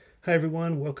Hi,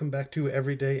 everyone. Welcome back to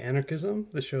Everyday Anarchism,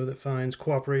 the show that finds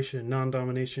cooperation, non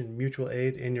domination, mutual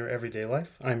aid in your everyday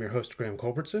life. I'm your host, Graham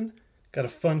Culbertson. Got a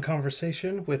fun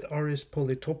conversation with Aris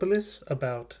Politopoulos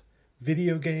about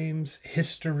video games,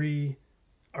 history,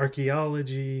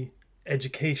 archaeology,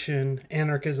 education,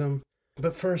 anarchism.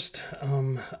 But first,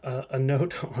 a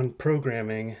note on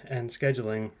programming and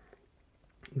scheduling.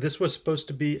 This was supposed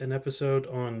to be an episode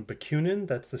on Bakunin.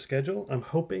 That's the schedule. I'm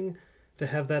hoping to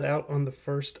have that out on the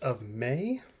 1st of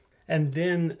May. And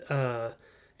then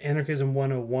Anarchism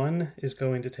 101 is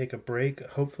going to take a break,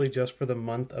 hopefully just for the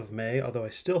month of May, although I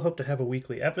still hope to have a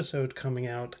weekly episode coming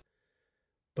out.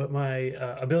 But my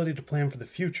ability to plan for the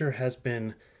future has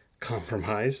been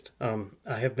compromised.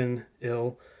 I have been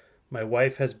ill. My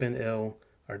wife has been ill.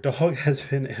 Our dog has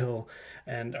been ill,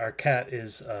 and our cat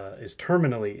is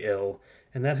terminally ill,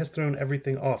 and that has thrown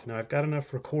everything off. Now I've got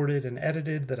enough recorded and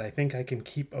edited that I think I can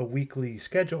keep a weekly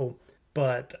schedule,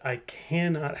 but I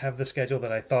cannot have the schedule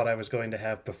that I thought I was going to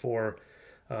have before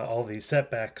all these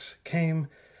setbacks came.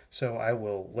 So I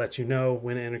will let you know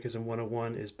when Anarchism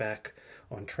 101 is back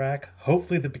on track.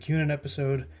 Hopefully, the Bakunin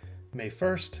episode May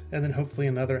 1st, and then hopefully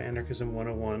another Anarchism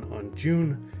 101 on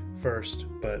June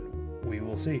 1st, but we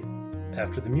will see.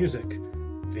 After the music,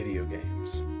 video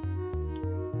games.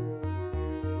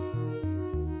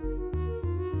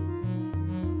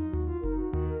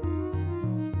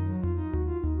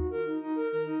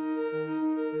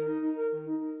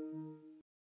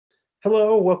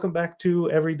 Hello, welcome back to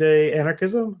Everyday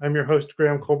Anarchism. I'm your host,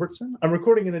 Graham Culbertson. I'm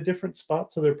recording in a different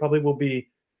spot, so there probably will be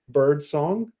bird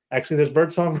song. Actually, there's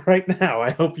bird song right now.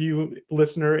 I hope you,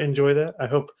 listener, enjoy that. I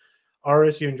hope,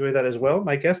 Aris, you enjoy that as well.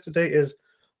 My guest today is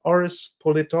Aris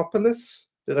Politopoulos.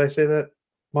 Did I say that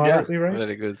moderately right?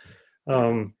 Very good.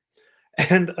 Um,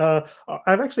 and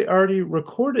I've actually already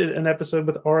recorded an episode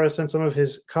with Aris and some of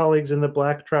his colleagues in the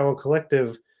Black Trowel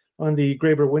Collective on the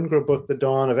Graeber Wingrove book, The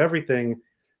Dawn of Everything.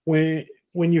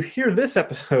 When you hear this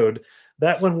episode,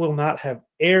 that one will not have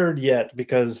aired yet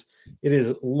because it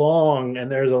is long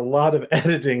and there's a lot of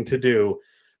editing to do.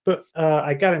 But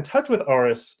I got in touch with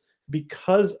Aris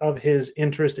because of his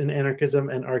interest in anarchism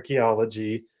and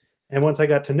archaeology. And once I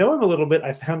got to know him a little bit,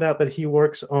 I found out that he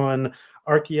works on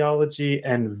archaeology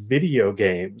and video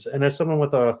games. And as someone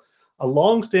with a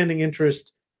long-standing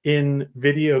interest in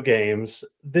video games,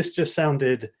 this just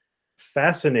sounded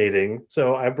fascinating.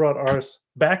 So I brought Aris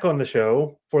back on the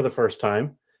show for the first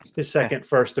time, his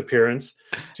first appearance,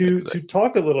 to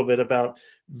talk a little bit about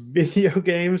video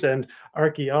games and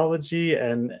archaeology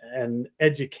and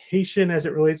education as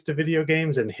it relates to video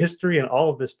games and history and all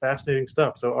of this fascinating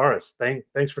stuff. So Aris,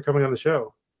 thanks for coming on the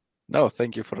show. No,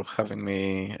 thank you for having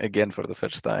me again for the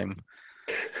first time.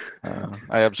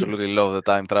 I absolutely love the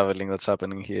time traveling that's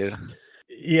happening here.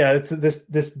 Yeah, it's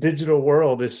this digital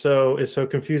world is so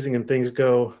confusing and things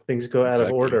go out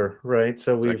of order, right?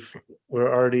 So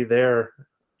we're already there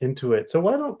into it. So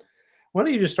why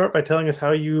don't you just start by telling us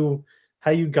how you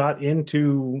got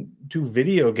into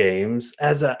video games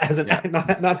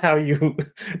not how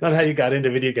you got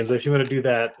into video games. If you want to do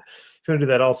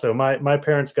that also. My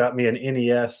parents got me an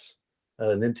NES,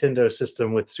 a Nintendo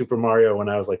system with Super Mario when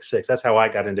I was like 6. That's how I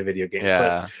got into video games.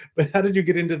 Yeah. But how did you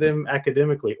get into them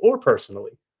academically or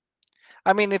personally?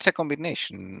 I mean, it's a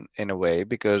combination in a way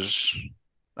because,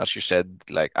 as you said,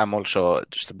 like I'm also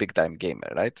just a big time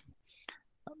gamer, right?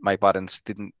 My parents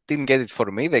didn't get it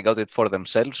for me; they got it for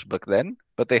themselves back then.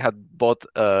 But they had bought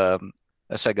a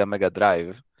Sega Mega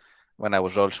Drive when I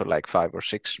was also like 5 or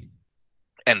 6.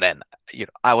 And then,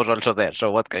 I was also there.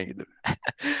 So what can you do?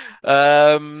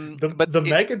 The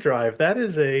Mega Drive, that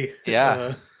is a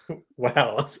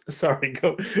wow. Sorry,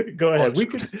 go ahead.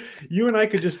 You and I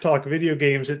could just talk video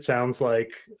games. It sounds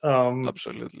like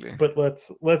absolutely. But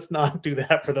let's not do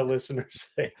that for the listeners'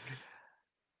 sake.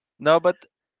 No, but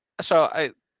so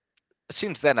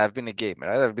since then I've been a gamer.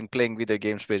 Right? I've been playing video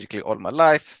games basically all my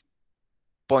life.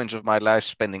 Points of my life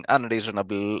spending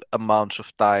unreasonable amounts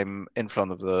of time in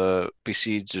front of the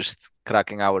PC, just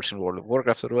cracking hours in World of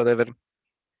Warcraft or whatever.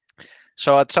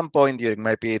 So at some point during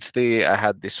my PhD, I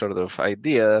had this sort of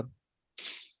idea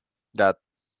that,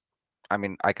 I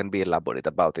mean, I can be elaborate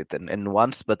about it and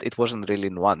nuanced, but it wasn't really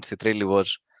nuanced. It really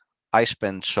was, I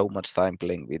spent so much time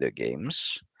playing video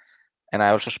games. And I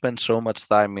also spent so much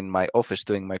time in my office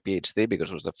doing my PhD because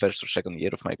it was the first or second year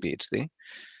of my PhD.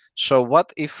 So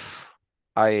what if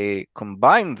I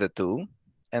combine the two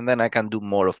and then I can do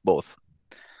more of both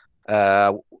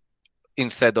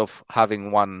instead of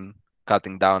having one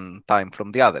cutting down time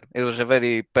from the other? It was a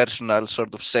very personal,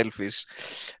 sort of selfish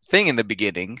thing in the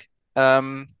beginning.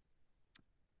 And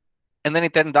then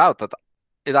it turned out that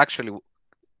it actually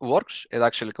works. It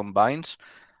actually combines.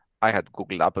 I had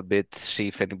Googled up a bit, see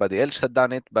if anybody else had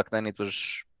done it. Back then, it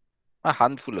was a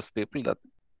handful of people that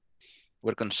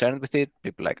were concerned with it.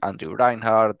 People like Andrew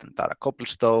Reinhardt and Tara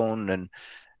Copplestone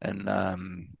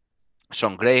and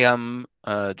Sean Graham,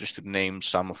 just to name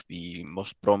some of the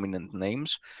most prominent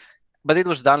names. But it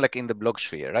was done like in the blog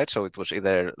sphere, right? So it was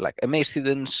either like MA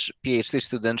students, PhD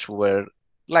students who were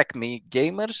like me,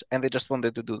 gamers, and they just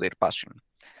wanted to do their passion.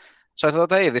 So I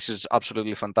thought, hey, this is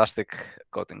absolutely fantastic.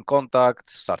 Got in contact,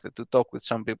 started to talk with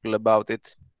some people about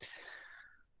it.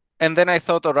 And then I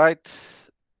thought, all right,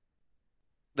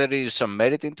 there is some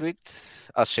merit into it,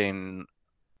 as in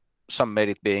some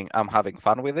merit being I'm having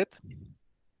fun with it,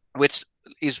 which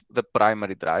is the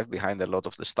primary drive behind a lot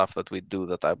of the stuff that we do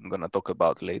that I'm going to talk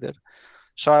about later.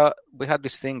 So we had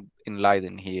this thing in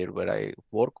Leiden here where I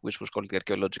work, which was called the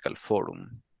Archaeological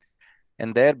Forum.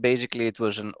 And there, basically, it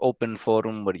was an open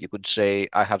forum where you could say,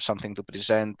 I have something to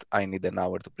present. I need an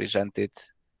hour to present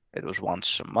it. It was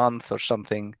once a month or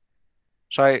something.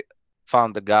 So I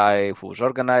found the guy who was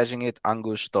organizing it,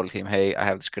 Angus, told him, hey, I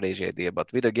have this crazy idea about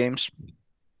video games.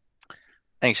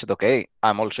 And he said, okay,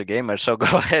 I'm also a gamer, so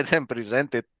go ahead and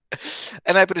present it.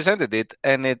 And I presented it,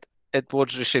 and it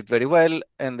was received very well.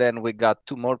 And then we got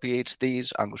 2 more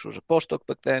PhDs. Angus was a postdoc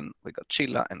back then. We got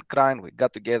Sheila and Krein. We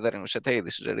got together and we said, hey,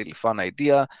 this is a really fun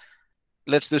idea.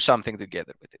 Let's do something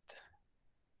together with it.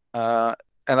 And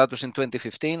that was in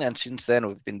 2015. And since then,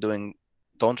 we've been doing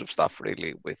tons of stuff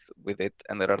really with it.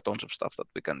 And there are tons of stuff that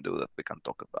we can do that we can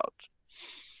talk about.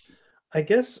 I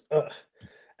guess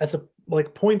as a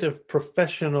point of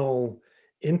professional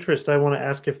interest, I want to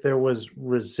ask if there was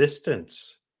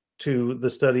resistance to the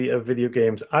study of video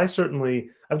games. I've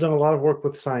done a lot of work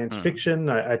with science fiction.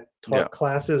 I taught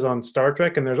classes on Star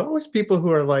Trek, and there's always people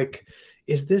who are like,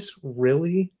 is this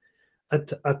really a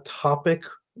topic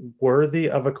worthy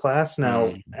of a class?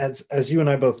 Now, as you and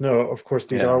I both know, of course,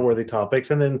 these are worthy topics.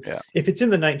 And then if it's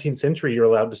in the 19th century, you're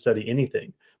allowed to study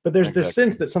anything. But there's this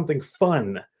sense that something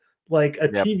fun, like a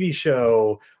TV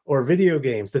show or video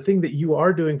games, the thing that you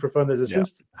are doing for fun, there's a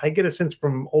sense, I get a sense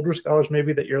from older scholars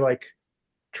maybe that you're like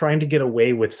trying to get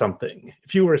away with something.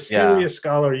 If you were a serious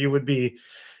scholar, you would be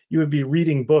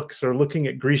reading books or looking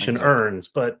at Grecian urns,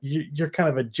 but you're kind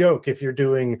of a joke if you're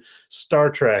doing Star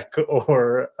Trek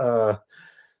or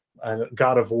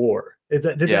God of War. Did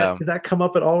that come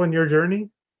up at all in your journey?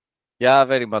 Yeah,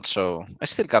 very much so. It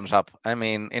still comes up. I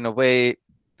mean, in a way,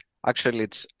 actually,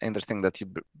 it's interesting that you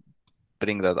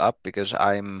bring that up because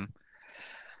I'm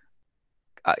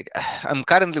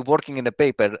currently working in a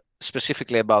paper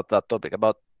specifically about that topic,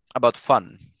 about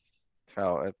fun.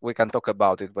 So we can talk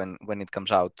about it when it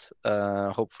comes out,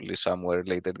 hopefully somewhere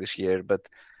later this year. But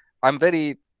I'm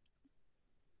very,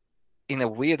 in a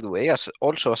weird way,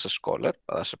 also as a scholar,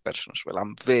 but as a person as well,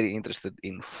 I'm very interested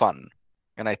in fun.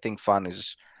 And I think fun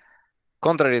is,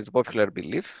 contrary to popular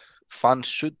belief, fun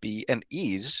should be and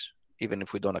is, even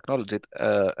if we don't acknowledge it,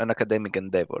 an academic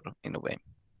endeavor in a way.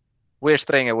 We're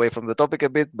straying away from the topic a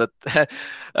bit, but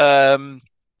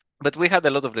we had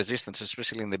a lot of resistance,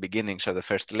 especially in the beginning. So the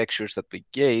first lectures that we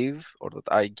gave, or that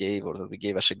I gave, or that we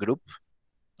gave as a group,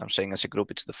 I'm saying as a group,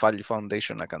 it's the Value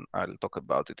Foundation. I'll talk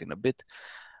about it in a bit.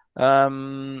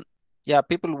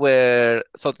 People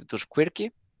thought it was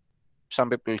quirky. Some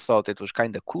people thought it was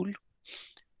kind of cool.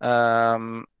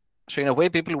 So in a way,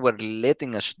 people were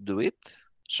letting us do it.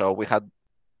 So we had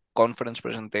conference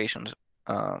presentations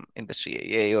in the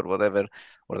CAA or whatever,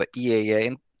 or the EAA.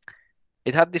 And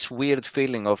it had this weird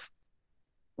feeling of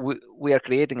we are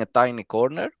creating a tiny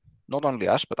corner, not only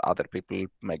us, but other people,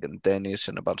 Megan Dennis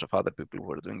and a bunch of other people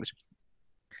who are doing this.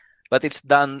 But it's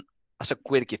done as a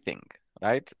quirky thing,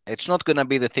 right? It's not going to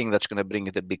be the thing that's going to bring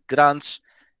you the big grants.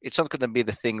 It's not going to be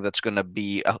the thing that's going to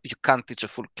be, you can't teach a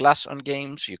full class on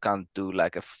games. You can't do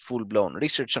like a full-blown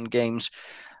research on games.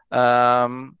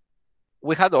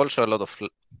 We had also a lot of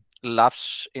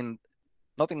laughs,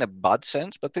 not in a bad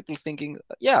sense, but people thinking,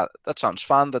 yeah, that sounds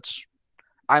fun.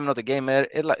 I'm not a gamer.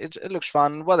 It looks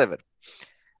fun, whatever.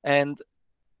 And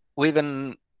we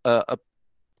even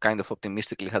kind of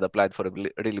optimistically had applied for a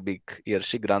really big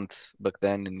ERC grant back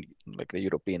then, in like the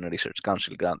European Research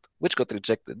Council grant, which got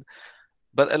rejected.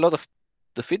 But a lot of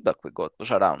the feedback we got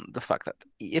was around the fact that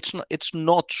it's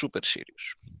not super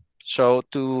serious. So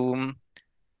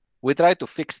we tried to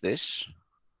fix this,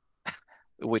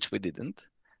 which we didn't.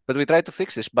 But we tried to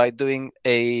fix this by doing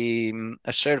a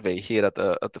survey here at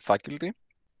the faculty.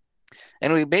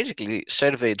 And we basically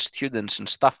surveyed students and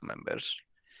staff members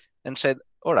and said,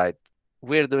 all right,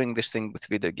 we're doing this thing with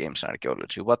video games and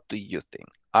archaeology. What do you think?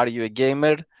 Are you a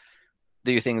gamer?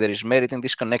 Do you think there is merit in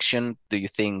this connection? Do you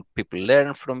think people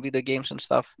learn from video games and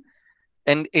stuff?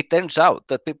 And it turns out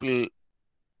that people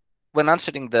when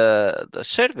answering the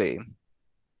survey,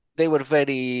 they were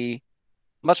very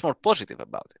much more positive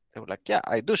about it. They were like, yeah,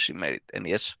 I do see merit. And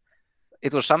yes,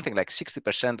 it was something like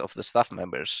 60% of the staff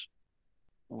members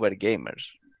were gamers.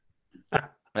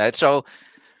 Right? So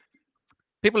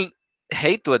people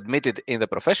hate to admit it in the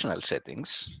professional setting,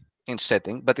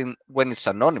 but when it's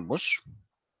anonymous,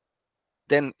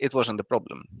 then it wasn't the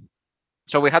problem.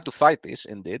 So we had to fight this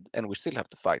indeed, and we still have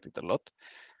to fight it a lot.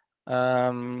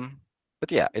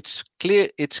 But yeah, it's clear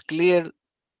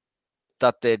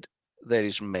that there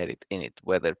is merit in it,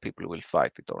 whether people will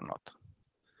fight it or not.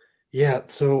 Yeah,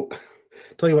 so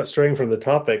tell you what, straying from the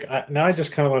topic, now I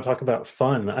just kind of want to talk about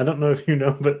fun. I don't know if you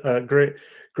know, but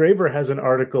Graeber has an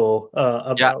article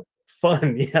about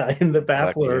fun, yeah, in the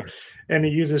Baffler, Exactly. and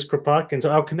he uses Kropotkin. So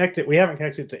I'll connect it. We haven't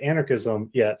connected it to anarchism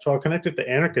yet, so I'll connect it to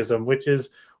anarchism, which is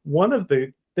one of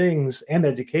the things, and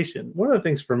education. One of the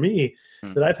things for me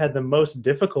that I've had the most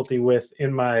difficulty with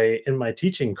in my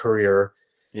teaching career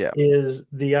is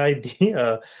the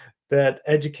idea that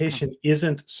education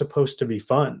isn't supposed to be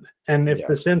fun. And if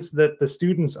the sense that the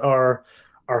students are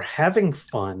having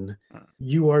fun,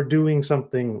 you are doing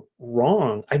something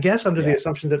wrong, I guess, under the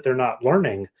assumption that they're not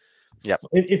learning.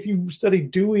 If you study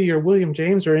Dewey or William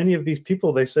James or any of these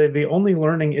people, they say the only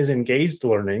learning is engaged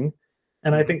learning.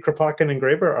 And I think Kropotkin and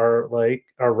Graeber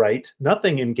are right.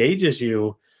 Nothing engages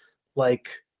you like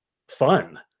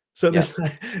fun. So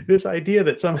this idea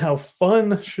that somehow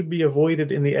fun should be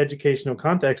avoided in the educational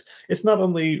context, it's not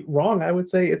only wrong, I would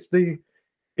say it's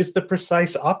the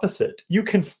precise opposite. You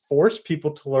can force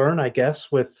people to learn, I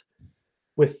guess, with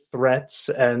threats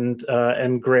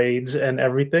and grades and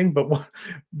everything,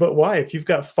 but why? If you've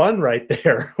got fun right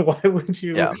there, why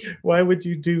would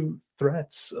you do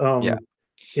threats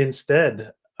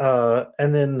instead?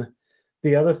 And then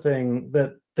the other thing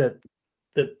that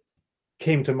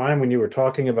came to mind when you were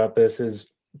talking about this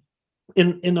is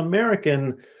in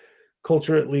American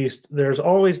culture, at least, there's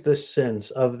always this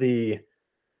sense of the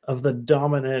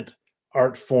dominant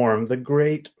art form, the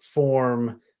great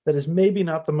form that is maybe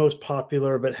not the most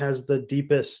popular, but has the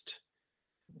deepest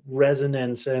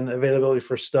resonance and availability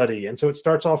for study. And so it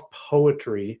starts off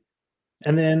poetry.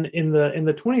 And then in the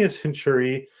 20th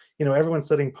century, everyone's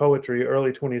studying poetry,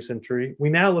 early 20th century. We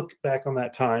now look back on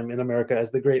that time in America as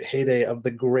the great heyday of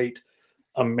the great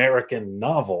American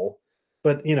novel.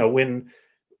 But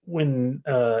when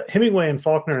Hemingway and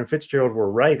Faulkner and Fitzgerald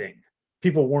were writing,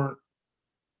 people weren't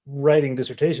writing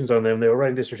dissertations on them. They were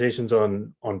writing dissertations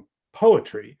on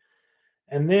poetry.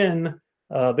 And then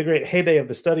the great heyday of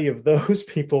the study of those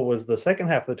people was the second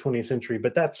half of the 20th century.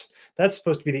 But that's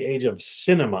supposed to be the age of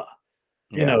cinema.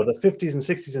 The 50s and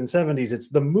 60s and 70s. It's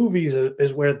the movies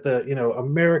is where the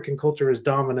American culture is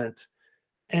dominant.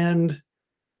 And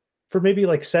for maybe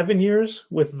like 7 years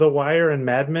with The Wire and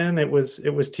Mad Men, it was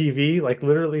TV, like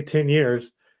literally 10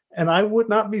 years. And I would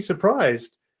not be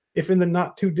surprised if in the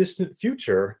not too distant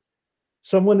future,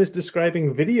 someone is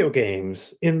describing video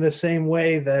games in the same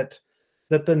way that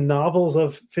the novels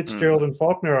of Fitzgerald and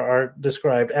Faulkner are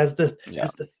described as the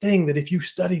thing that if you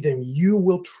study them, you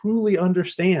will truly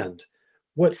understand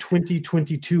what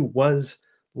 2022 was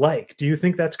like. Do you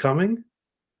think that's coming?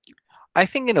 I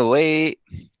think in a way,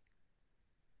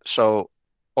 so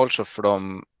also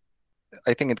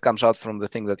I think it comes out from the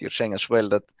thing that you're saying as well,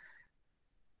 that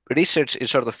research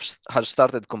is has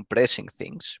started compressing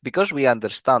things because we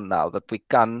understand now that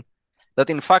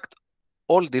in fact,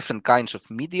 all different kinds of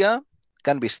media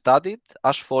can be studied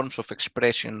as forms of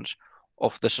expressions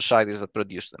of the societies that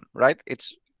produce them, right?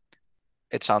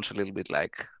 It sounds a little bit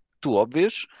like too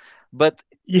obvious, but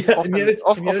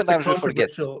oftentimes we forget.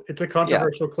 It's a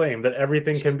controversial claim that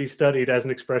everything can be studied as an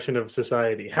expression of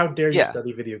society. How dare you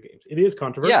study video games? It is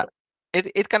controversial. Yeah,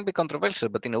 it can be controversial,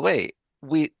 but in a way,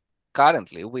 we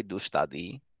do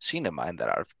study cinema, and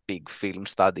there are big film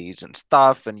studies and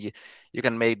stuff, and you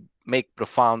can make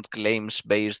profound claims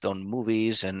based on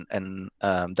movies and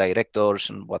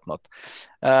directors and whatnot.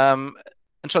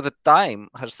 And so the time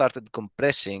has started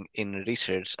compressing in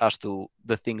research as to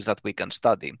the things that we can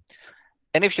study.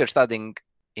 And if you're studying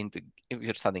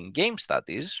game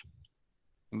studies,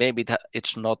 maybe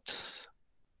it's not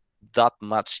that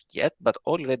much yet, but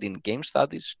already in game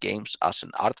studies, games as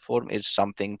an art form is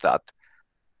something that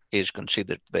is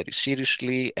considered very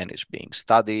seriously and is being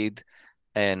studied.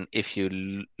 And if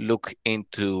you look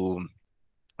into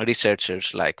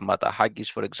researchers like Mata Haggis,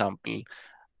 for example,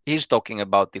 he's talking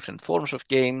about different forms of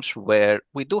games where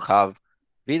we do have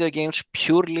video games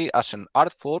purely as an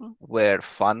art form, where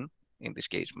fun, in this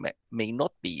case, may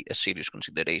not be a serious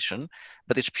consideration,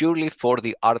 but it's purely for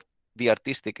the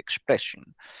artistic expression.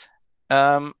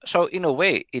 So in a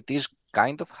way, it is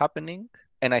kind of happening.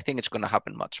 and I think it's going to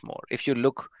happen much more. If you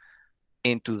look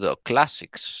into the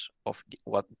classics of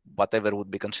whatever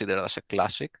would be considered as a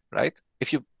classic, right?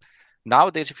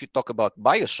 Nowadays, if you talk about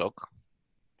BioShock,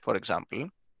 for example,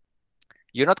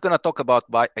 you're not going to talk about,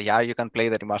 you can play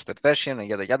the remastered version and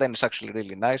yada yada, and it's actually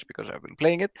really nice because I've been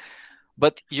playing it.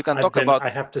 But you can talk about. I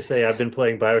have to say, I've been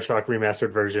playing BioShock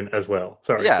Remastered version as well.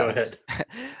 Sorry, go ahead.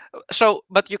 So,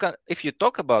 but if you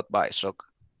talk about BioShock,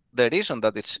 the reason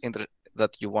that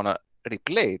that you want to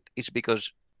replay it is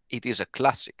because it is a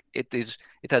classic.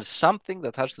 It has something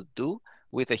that has to do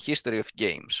with the history of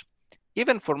games.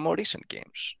 Even for more recent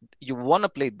games, you want to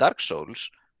play Dark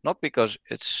Souls, not because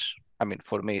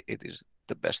for me, it is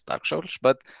the best Dark Souls,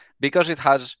 but because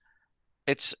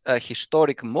it's a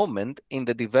historic moment in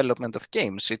the development of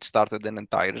games. It started an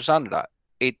entire genre.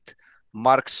 It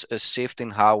marks a shift in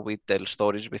how we tell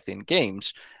stories within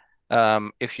games.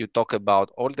 If you talk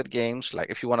about older games, like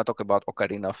if you want to talk about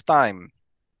Ocarina of Time,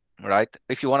 right?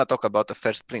 If you want to talk about the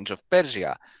first Prince of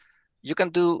Persia, you can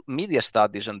do media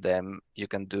studies on them.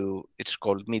 It's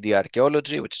called media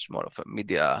archaeology, which is more of a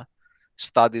media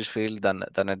studies field than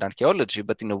an archaeology.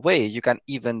 But in a way, you can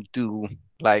even do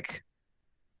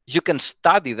you can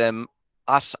study them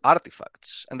as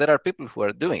artifacts. And there are people who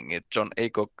are doing it. John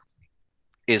Aycock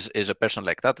is a person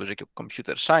like that, who's a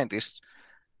computer scientist.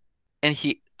 And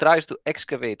he tries to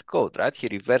excavate code, right? He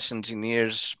reverse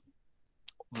engineers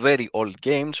very old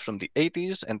games from the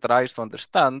 80s and tries to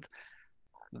understand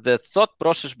the thought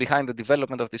process behind the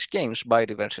development of these games by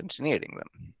reverse engineering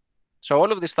them. So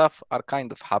all of this stuff are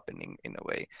kind of happening in a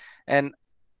way. And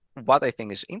what I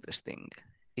think is interesting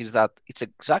is that it's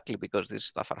exactly because this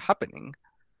stuff are happening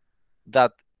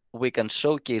that we can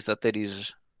showcase that there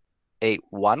is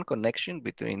one connection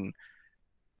between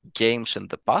games and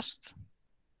the past,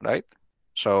 right?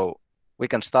 So we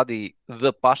can study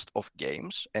the past of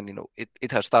games, and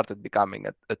it has started becoming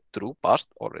a true past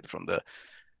already from the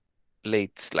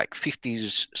late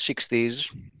 50s,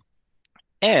 60s,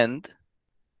 and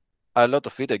a lot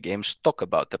of video games talk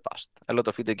about the past. A lot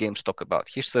of video games talk about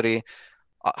history,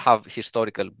 have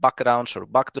historical backgrounds or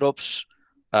backdrops,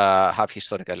 have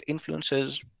historical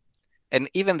influences, and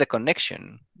even the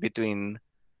connection between,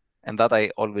 and that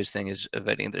I always think is a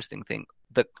very interesting thing.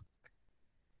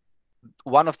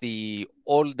 One of the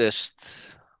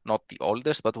oldest, not the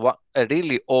oldest, but a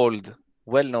really old,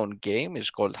 well-known game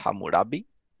is called Hammurabi,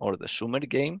 or the Sumer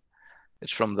game.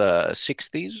 It's from the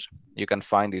 60s. You can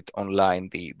find it online,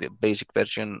 the basic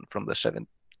version from the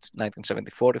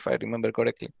 1974, if I remember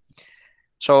correctly.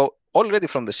 So already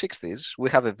from the 60s, we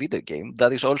have a video game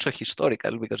that is also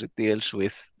historical because it deals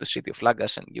with the city of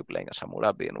Lagash and you playing as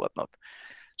Hammurabi and whatnot.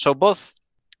 So both,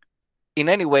 in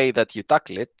any way that you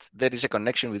tackle it, there is a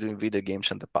connection between video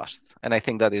games and the past. And I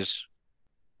think that is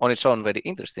on its own very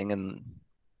interesting and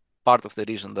part of the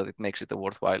reason that it makes it a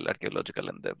worthwhile archaeological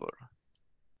endeavor.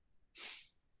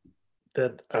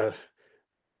 That's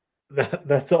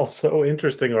all so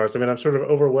interesting, Ars. I mean, I'm sort of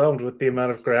overwhelmed with the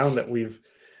amount of ground that we've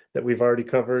already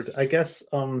covered. I guess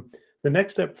the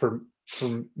next step for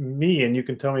me, and you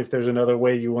can tell me if there's another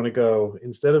way you want to go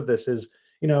instead of this, is,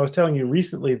 I was telling you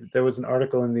recently that there was an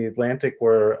article in The Atlantic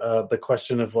where the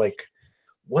question of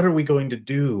what are we going to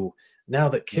do now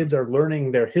that kids are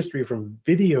learning their history from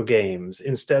video games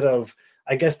instead of,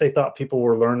 I guess they thought people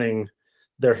were learning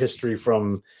their history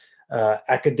from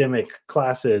academic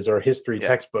classes or history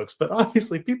textbooks, but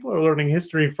obviously people are learning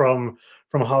history from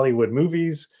Hollywood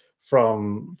movies,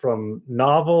 from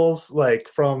novels,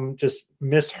 from just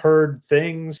misheard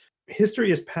things.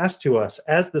 History is passed to us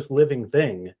as this living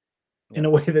thing in a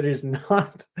way that is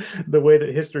not the way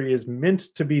that history is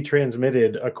meant to be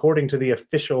transmitted according to the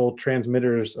official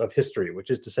transmitters of history, which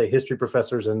is to say history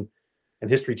professors and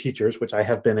history teachers, which I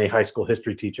have been a high school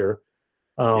history teacher.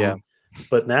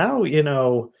 But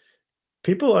now,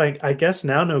 people I guess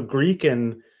now know Greek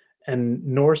and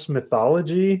Norse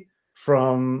mythology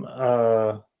from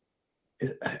are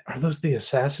those the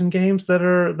Assassin games that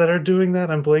are doing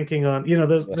that? I'm blanking on.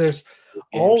 There's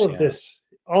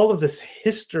all of this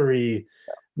history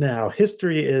now.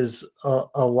 History is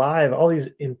alive. All these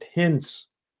intense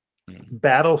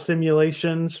battle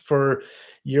simulations for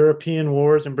European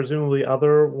wars and presumably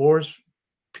other wars.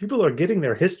 People are getting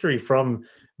their history from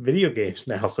video games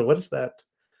now. So what is that?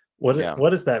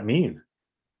 What does that mean?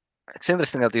 It's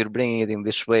interesting that you're bringing it in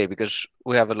this way because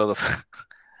we have a lot of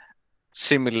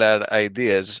similar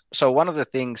ideas. So one of the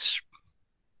things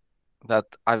that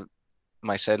I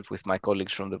myself with my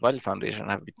colleagues from the Value Foundation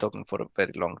have been talking for a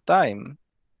very long time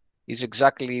is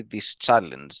exactly this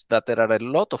challenge that there are a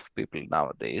lot of people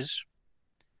nowadays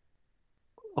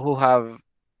who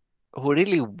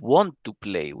really want to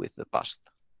play with the past.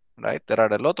 right? There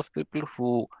are a lot of people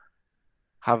who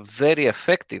have very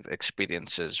effective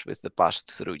experiences with the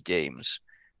past through games.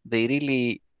 They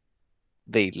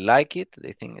like it,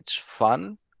 they think it's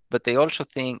fun, but they also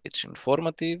think it's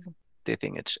informative, they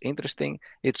think it's interesting.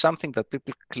 It's something that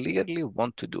people clearly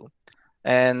want to do.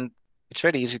 And it's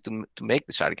very easy to make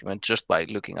this argument just by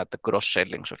looking at the gross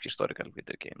sellings of historical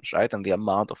video games, right? And the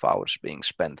amount of hours being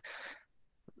spent.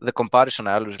 The comparison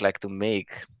I always like to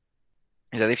make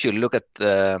is that if you look at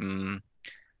the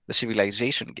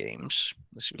Civilization games,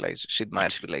 Sid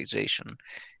Meier's Civilization,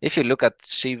 if you look at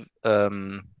Civ,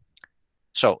 there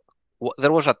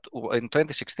was in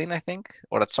 2016, I think,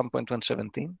 or at some point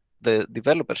 2017, the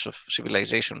developers of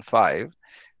Civilization 5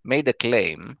 made a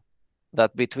claim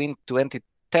that between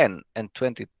 2010 and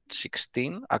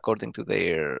 2016, according to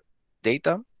their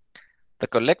data, the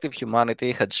collective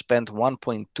humanity had spent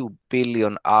 1.2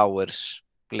 billion hours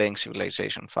playing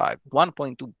Civilization 5.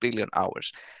 1.2 billion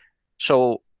hours.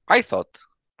 So I thought,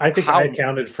 I think I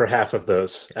accounted for half of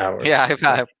those hours. Yeah,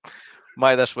 I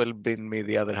might as well been me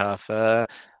the other half.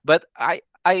 But I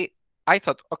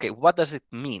thought, okay, what does it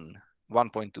mean,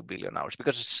 1.2 billion hours?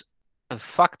 Because it's a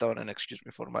fuck ton, and excuse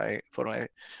me for my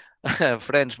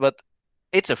French, but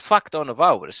it's a fuck ton of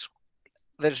hours.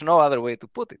 There's no other way to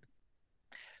put it.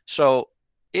 So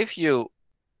if you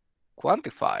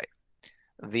quantify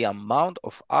the amount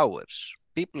of hours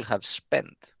people have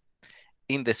spent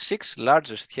in the 6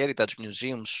 largest heritage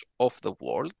museums of the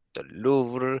world, the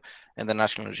Louvre and the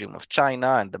National Museum of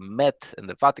China and the Met and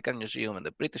the Vatican Museum and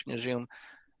the British Museum,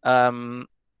 the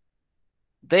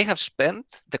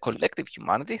collective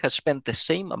humanity has spent the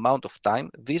same amount of time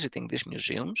visiting these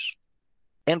museums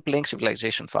and playing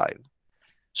Civilization 5.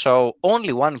 So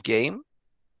only one game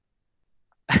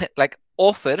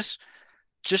offers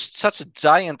just such a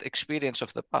giant experience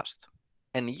of the past.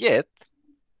 And yet,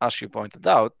 as you pointed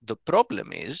out, the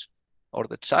problem is, or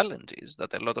the challenge is,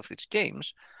 that a lot of these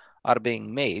games are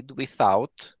being made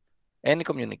without any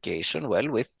communication,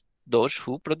 with those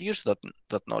who produce that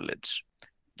knowledge.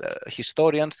 The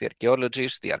historians, the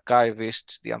archaeologists, the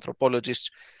archivists, the anthropologists.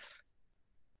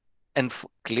 And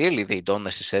clearly they don't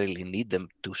necessarily need them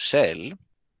to sell,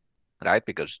 right?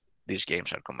 Because these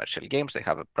games are commercial games. They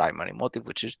have a primary motive,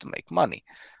 which is to make money.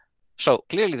 So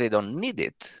clearly they don't need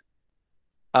it.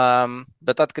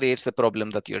 But that creates the problem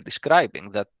that you're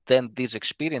describing, that then these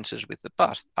experiences with the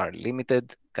past are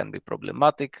limited, can be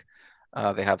problematic.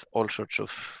 They have all sorts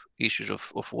of issues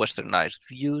of westernized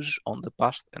views on the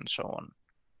past and so on.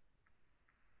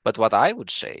 But what I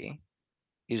would say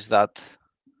is that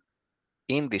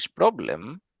in this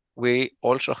problem, we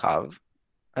also have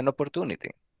an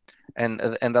opportunity. And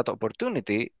that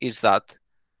opportunity is that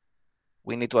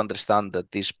we need to understand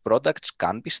that these products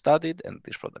can be studied, and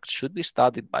these products should be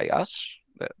studied by us,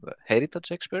 the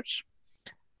heritage experts,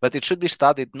 but it should be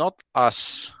studied not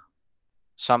as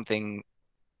something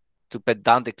to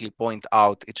pedantically point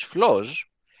out its flaws,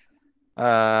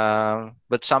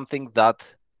 but something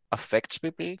that affects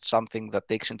people, something that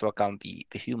takes into account the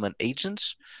human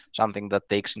agents, something that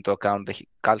takes into account the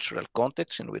cultural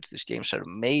context in which these games are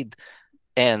made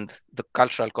and the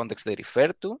cultural context they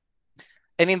refer to.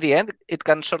 And in the end, it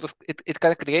can it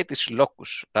can create this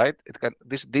locus, right?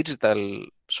 These digital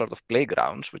sort of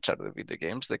playgrounds, which are the video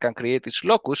games, they can create this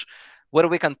locus where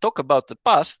we can talk about the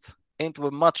past into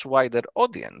a much wider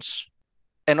audience,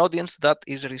 an audience that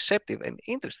is receptive and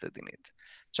interested in it.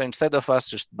 So instead of us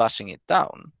just bashing it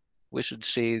down, we should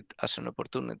see it as an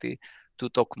opportunity to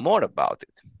talk more about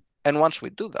it. And once we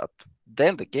do that,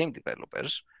 then the game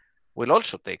developers will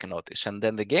also take notice, and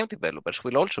then the game developers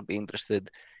will also be interested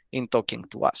in talking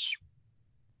to us.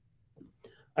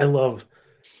 I love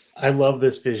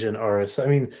this vision, Aris. I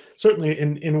mean, certainly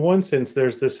in one sense,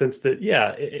 there's this sense that,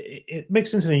 it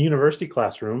makes sense in a university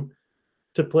classroom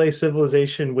to play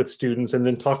Civilization with students and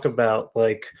then talk about,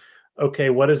 okay,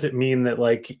 what does it mean that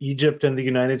Egypt and the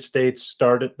United States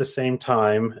start at the same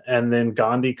time, and then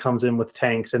Gandhi comes in with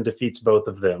tanks and defeats both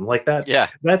of them?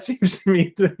 That seems to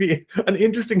me to be an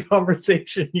interesting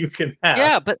conversation you can have.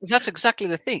 Yeah, but that's exactly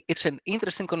the thing. It's an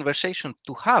interesting conversation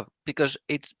to have because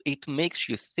it makes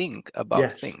you think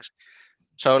about things.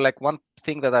 So one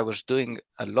thing that I was doing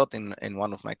a lot in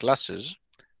one of my classes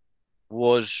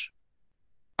was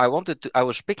I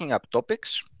was picking up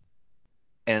topics,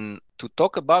 and to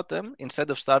talk about them,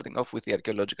 instead of starting off with the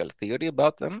archaeological theory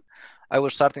about them, I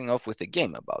was starting off with a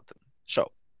game about them.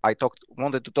 So I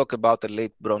wanted to talk about the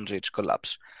late Bronze Age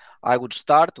collapse. I would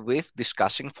start with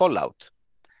discussing Fallout.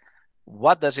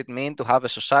 What does it mean to have a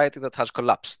society that has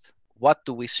collapsed? What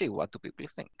do we see? What do people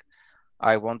think?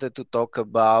 I wanted to talk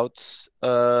about,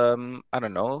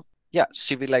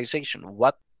 civilization.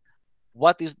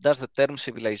 what does the term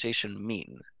civilization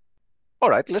mean? All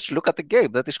right, let's look at the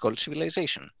game that is called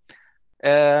Civilization.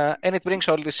 And it brings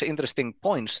all these interesting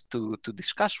points to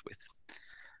discuss with.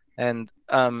 And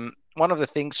one of the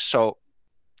things, so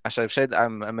as I've said,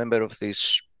 I'm a member of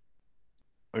this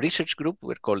research group.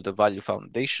 We're called the Value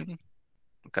Foundation.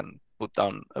 You can put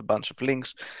down a bunch of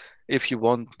links if you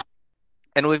want.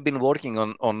 And we've been working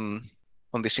on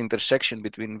this intersection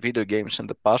between video games and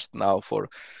the past now for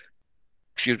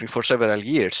several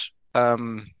years.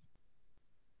 And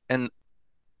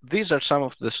these are some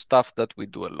of the stuff that we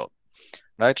do a lot,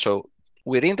 right? So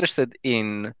we're interested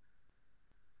in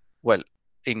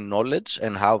knowledge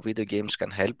and how video games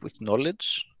can help with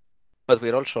knowledge, but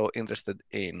we're also interested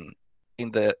in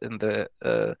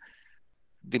the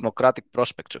democratic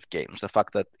prospects of games. The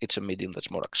fact that it's a medium that's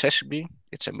more accessible,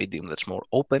 it's a medium that's more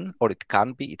open, or it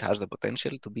can be. It has the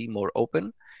potential to be more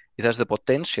open. It has the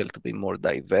potential to be more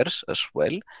diverse as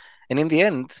well. And in the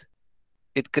end,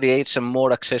 it creates a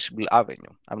more accessible avenue.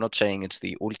 I'm not saying it's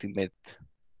the ultimate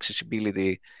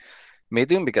accessibility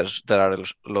medium because there are a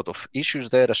lot of issues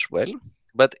there as well,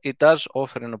 but it does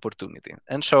offer an opportunity.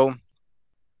 And so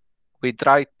we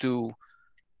try to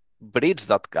bridge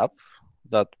that gap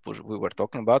that we were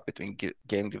talking about between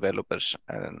game developers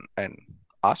and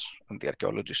us and the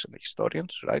archaeologists and the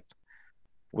historians, right?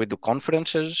 We do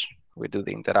conferences. We do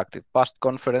the Interactive Past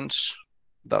Conference,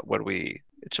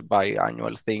 it's a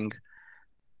biannual thing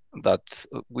that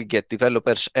we get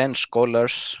developers and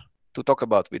scholars to talk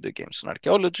about video games and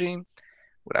archaeology.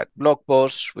 We write blog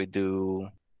posts, we do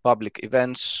public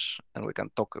events, and we can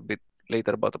talk a bit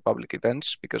later about the public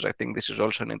events because I think this is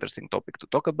also an interesting topic to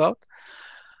talk about.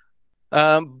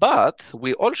 But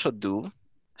we also do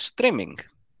streaming.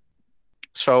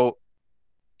 So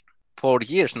for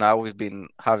years now, we've been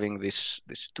having this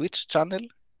Twitch channel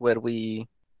where we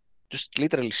just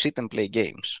literally sit and play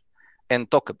games and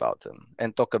talk about them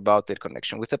and talk about their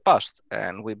connection with the past.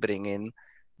 And we bring in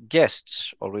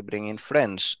guests or we bring in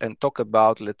friends and talk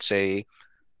about, let's say,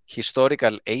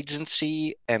 historical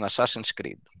agency and Assassin's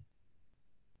Creed.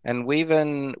 And we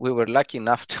were lucky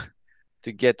enough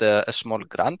to get a small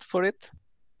grant for it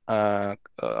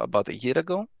about a year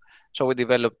ago. So we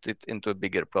developed it into a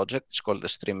bigger project. It's called the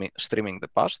Streaming the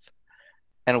Past.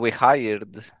 And we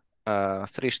hired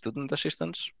 3 student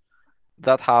assistants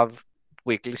that have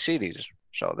weekly series.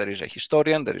 So there is a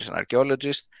historian, there is an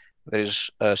archaeologist, there is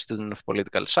a student of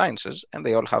political sciences, and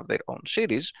they all have their own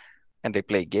series, and they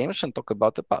play games and talk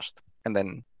about the past. And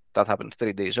then that happens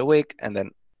 3 days a week, and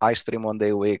then I stream 1 day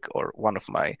a week, or one of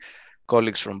my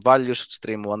colleagues from Values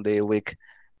stream 1 day a week.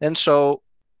 And so,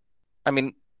 I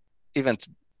mean, even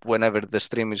whenever this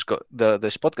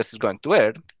podcast is going to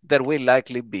air, there will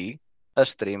likely be a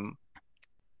stream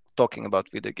talking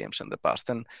about video games in the past.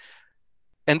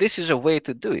 And this is a way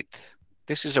to do it.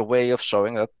 This is a way of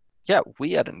showing that, yeah,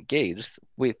 we are engaged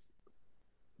we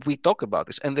talk about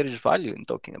this, and there is value in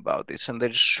talking about this, and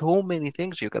there's so many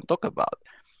things you can talk about.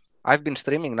 I've been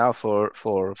streaming now for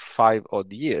 5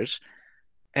 odd years,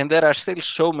 and there are still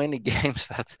so many games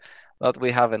that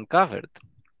we haven't covered.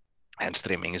 And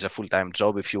streaming is a full-time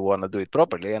job if you want to do it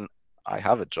properly, and I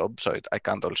have a job, so I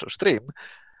can't also stream.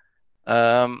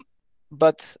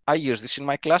 But I use this in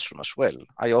my classroom as well.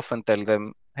 I often tell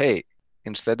them, hey,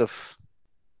 instead of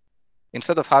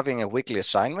having a weekly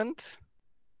assignment,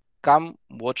 come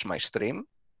watch my stream,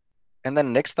 and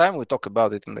then next time we talk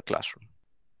about it in the classroom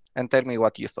and tell me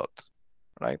what you thought,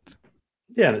 right?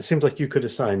 Yeah, and it seems like you could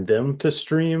assign them to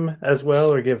stream as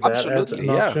well, or give that as an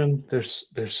option. There's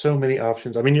so many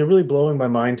options. I mean, you're really blowing my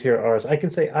mind here, Ars. I can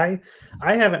say I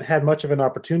haven't had much of an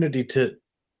opportunity to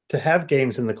have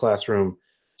games in the classroom.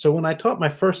 So when I taught my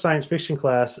first science fiction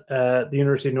class at the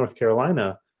University of North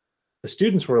Carolina, the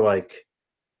students were like,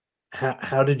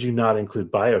 how did you not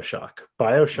include BioShock?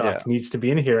 BioShock needs to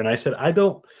be in here. And I said, I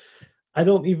don't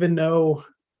even know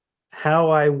how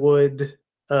I would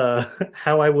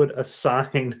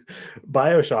assign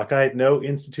BioShock. I had no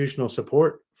institutional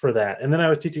support for that. And then I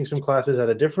was teaching some classes at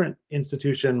a different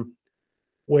institution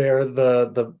where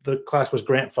the class was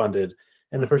grant funded.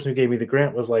 And the person who gave me the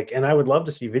grant was like, and I would love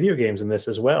to see video games in this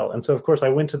as well. And so, of course, I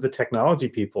went to the technology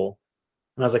people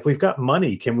and I was like, we've got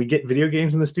money. Can we get video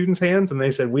games in the students' hands? And they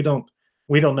said, we don't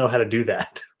know how to do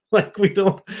that. Like, we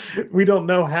don't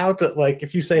know how to, like,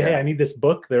 if you say, hey, I need this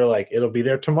book, they're like, it'll be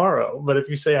there tomorrow. But if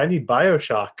you say, I need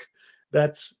BioShock,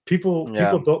 that's people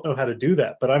don't know how to do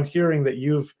that. But I'm hearing that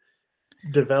you've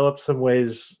developed some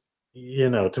ways,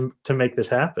 to make this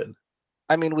happen.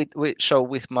 I mean,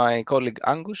 with my colleague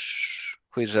Angus,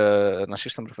 who is an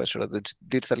assistant professor at the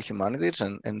Digital Humanities,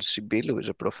 and Sibyl, who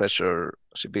is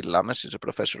Sibyl Lames is a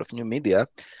professor of new media,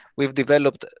 we've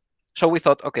developed So we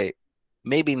thought, okay,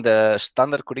 maybe in the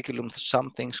standard curriculum, some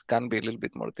things can be a little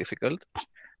bit more difficult.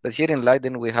 But here in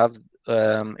Leiden, we have,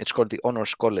 it's called the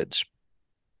Honors College.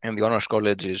 And the Honors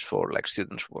College is for like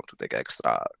students who want to take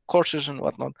extra courses and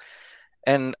whatnot.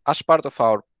 And as part of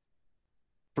our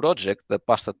project, the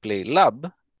Past at Play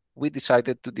Lab, we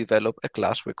decided to develop a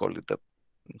class. We call it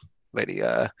very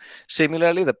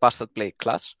similarly the Past at Play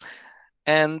class.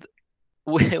 And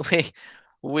we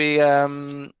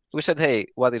said, hey,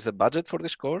 what is the budget for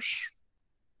this course?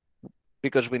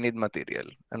 Because we need material.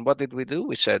 And what did we do?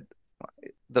 We said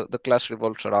the class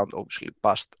revolves around obviously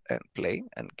past and play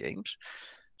and games.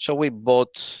 So we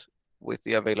bought with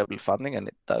the available funding, and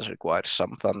it does require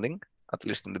some funding, at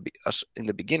least in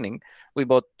the beginning. We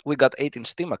got 18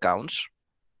 Steam accounts,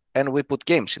 and we put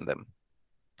games in them.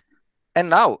 And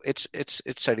now it's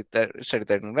a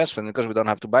return investment because we don't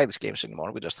have to buy these games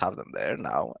anymore. We just have them there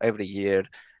now. Every year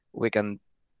we can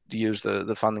use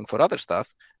the funding for other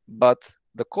stuff. But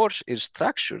the course is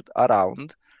structured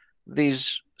around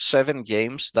these 7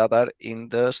 games that are in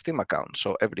the Steam account.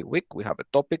 So every week we have a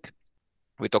topic.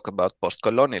 We talk about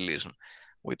post-colonialism.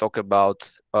 We talk about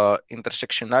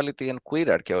intersectionality and queer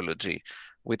archaeology.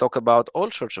 We talk about all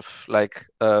sorts of like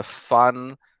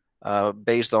fun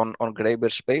based on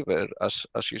Graeber's paper, as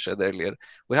you said earlier.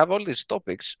 We have all these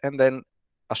topics, and then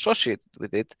associated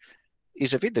with it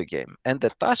is a video game. And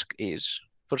the task is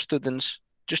for students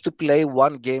just to play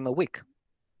one game a week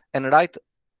and write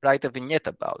a vignette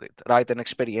about it, write an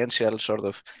experiential sort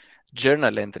of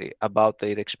journal entry about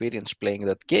their experience playing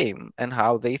that game and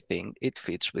how they think it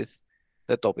fits with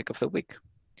the topic of the week.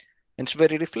 And it's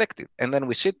very reflective. And then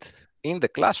we sit in the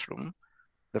classroom.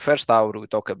 The first hour we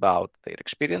talk about their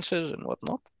experiences and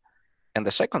whatnot. And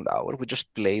the second hour we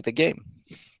just play the game.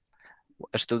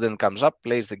 A student comes up,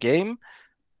 plays the game.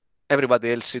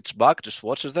 Everybody else sits back, just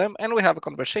watches them, and we have a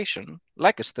conversation,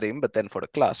 like a stream, but then for a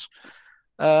class,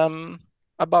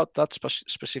 about that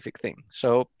specific thing.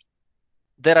 So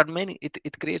there are many,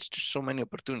 it creates just so many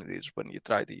opportunities when you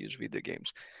try to use video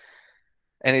games.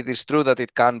 And it is true that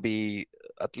it can be,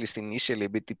 at least initially, a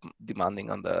bit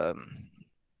demanding on the,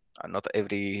 not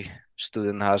every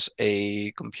student has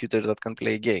a computer that can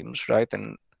play games, right?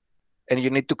 And you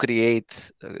need to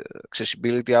create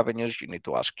accessibility avenues. You need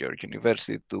to ask your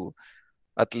university to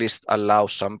at least allow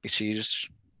some PCs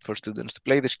for students to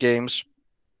play these games.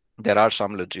 There are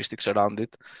some logistics around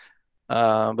it.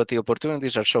 But the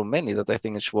opportunities are so many that I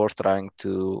think it's worth trying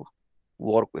to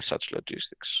work with such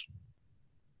logistics.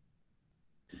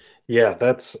 Yeah,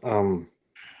 that's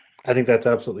I think that's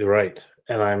absolutely right.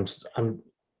 And I'm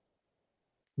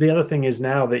the other thing is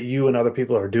now that you and other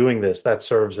people are doing this, that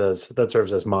serves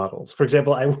as models. For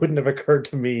example, I wouldn't have occurred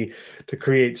to me to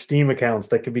create Steam accounts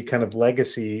that could be kind of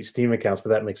legacy Steam accounts, but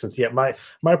that makes sense. Yeah, my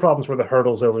problems were the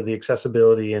hurdles over the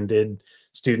accessibility and did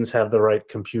students have the right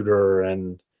computer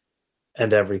and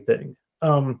everything.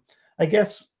 I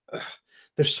guess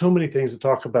there's so many things to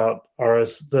talk about,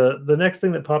 Aris. The next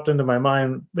thing that popped into my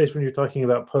mind, based when you're talking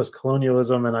about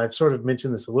post-colonialism, and I've sort of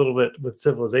mentioned this a little bit with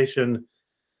civilization,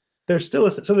 there's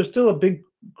still a big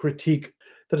critique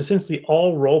that essentially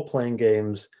all role-playing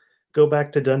games go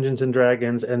back to Dungeons and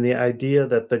Dragons and the idea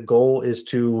that the goal is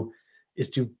to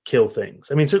kill things.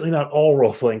 I mean, certainly not all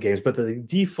role-playing games, but the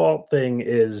default thing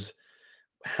is,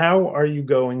 how are you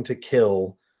going to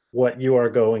kill what you are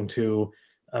going to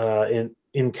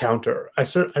encounter?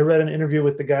 I read an interview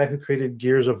with the guy who created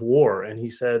Gears of War, and he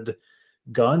said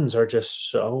guns are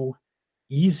just so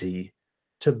easy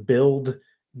to build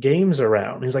games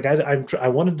around. He's like, I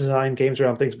want to design games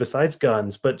around things besides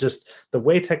guns, but just the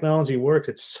way technology works,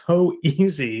 it's so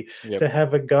easy to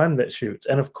have a gun that shoots.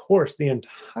 And of course, the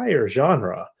entire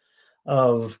genre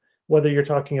of whether you're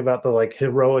talking about the like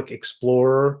heroic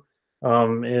explorer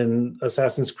in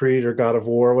Assassin's Creed or God of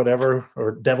War or whatever,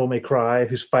 or Devil May Cry,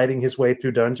 who's fighting his way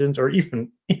through dungeons, or even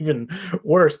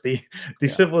worse, the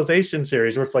Civilization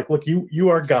series, where it's like, look, you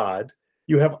are God,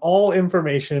 you have all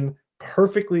information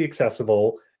perfectly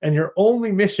accessible, and your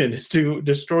only mission is to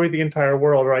destroy the entire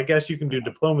world. Or I guess you can do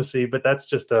diplomacy, but that's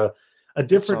just a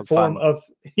different form of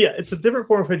it's a different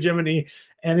form of hegemony,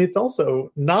 and it's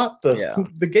also not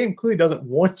the game clearly doesn't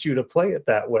want you to play it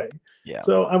that way.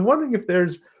 So I'm wondering if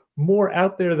there's more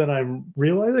out there than I'm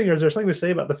realizing, or is there something to say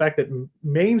about the fact that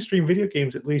mainstream video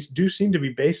games at least do seem to be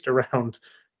based around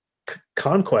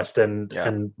conquest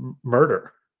and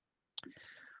murder?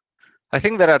 I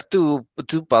think there are two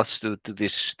paths to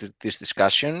this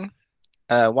discussion.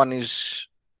 One is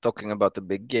talking about the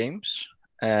big games,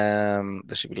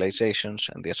 the Civilizations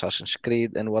and the Assassin's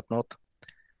Creed and whatnot.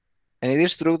 And it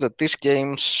is true that these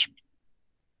games,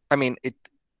 I mean,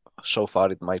 so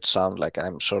far it might sound like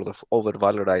I'm sort of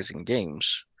over-valorizing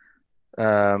games.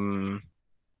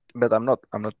 But I'm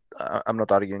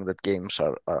not arguing that games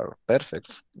are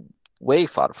perfect. Way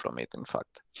far from it, in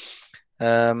fact.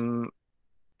 And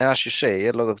as you say,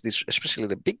 a lot of these, especially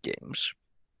the big games,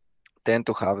 tend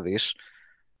to have this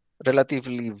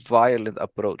relatively violent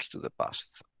approach to the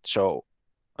past. So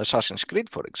Assassin's Creed,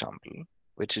 for example,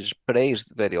 which is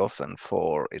praised very often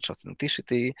for its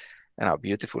authenticity and how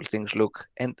beautiful things look,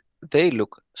 and they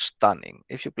look stunning.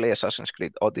 If you play Assassin's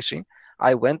Creed Odyssey,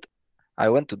 I went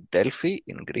to Delphi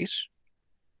in Greece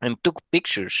and took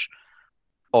pictures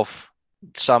of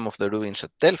some of the ruins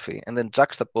at Delphi and then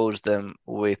juxtaposed them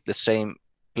with the same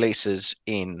places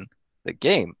in the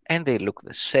game, and they look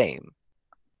the same.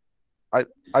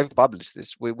 I've published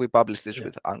this. We published this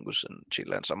with Angus and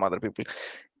Chila and some other people.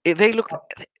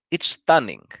 It's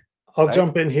stunning. I'll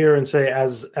jump in here and say,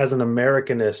 as an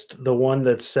Americanist, the one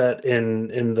that's set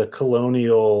in the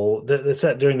colonial, that's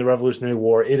set during the Revolutionary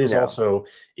War, it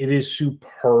is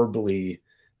superbly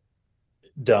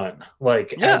done.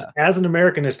 Like as an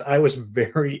Americanist, I was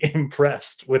very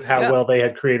impressed with how well they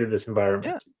had created this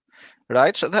environment. Yeah.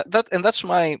 Right. So that's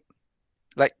my,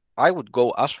 like, I would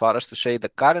go as far as to say the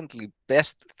currently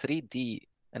best 3D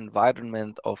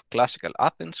environment of classical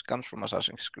Athens comes from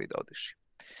Assassin's Creed Odyssey.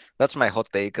 That's my hot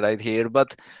take right here.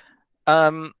 But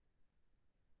the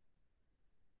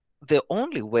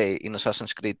only way in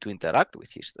Assassin's Creed to interact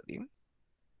with history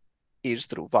is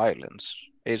through violence,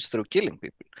 is through killing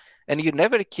people. And you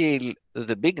never kill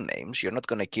the big names. You're not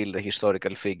going to kill the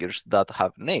historical figures that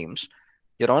have names.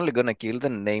 You're only going to kill the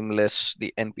nameless,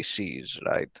 the NPCs,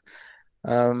 right?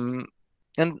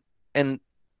 And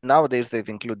nowadays they've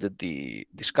included the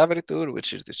Discovery Tour,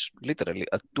 which is this literally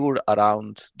a tour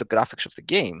around the graphics of the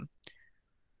game.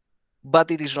 But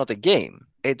it is not a game,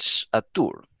 it's a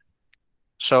tour.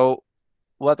 So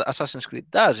what Assassin's Creed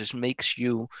does is makes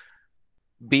you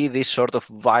be this sort of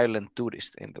violent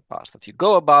tourist in the past, that you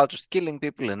go about just killing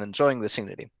people and enjoying the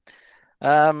scenery,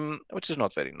 which is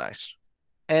not very nice.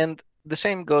 And the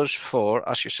same goes for,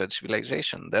 as you said,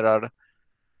 Civilization.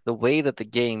 The way that the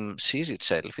game sees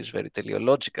itself is very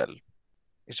teleological.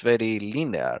 It's very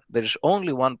linear. There's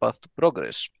only one path to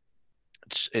progress.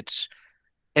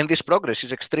 And this progress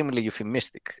is extremely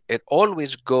euphemistic. It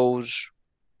always goes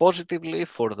positively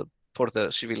for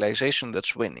the civilization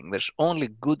that's winning. There's only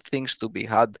good things to be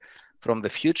had from the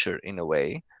future, in a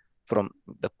way, from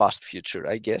the past future,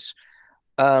 I guess,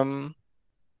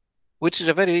 which is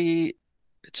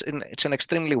it's an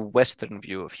extremely Western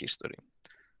view of history.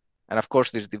 And of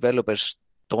course, these developers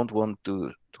don't want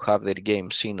to have their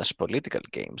games seen as political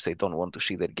games. They don't want to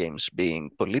see their games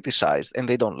being politicized, and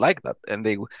they don't like that. And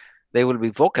they will be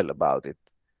vocal about it.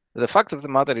 The fact of the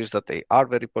matter is that they are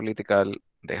very political.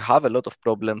 They have a lot of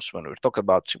problems. When we talk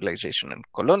about Civilization and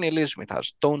colonialism, it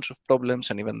has tons of problems.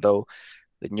 And even though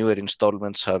the newer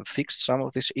installments have fixed some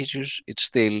of these issues, it's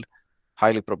still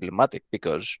highly problematic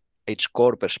because its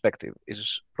core perspective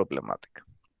is problematic.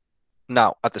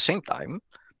 Now, at the same time,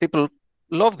 people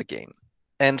love the game,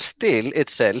 and still it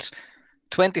sells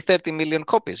 20, 30 million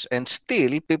copies, and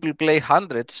still people play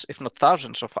hundreds, if not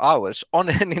thousands of hours on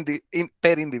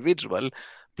per individual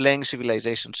playing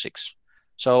Civilization 6.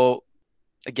 So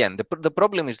again, the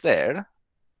problem is there,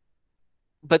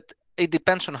 but it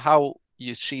depends on how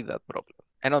you see that problem.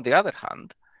 And on the other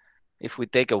hand, if we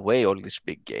take away all these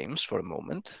big games for a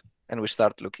moment and we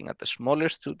start looking at the smaller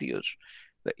studios,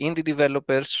 the indie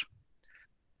developers,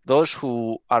 those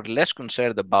who are less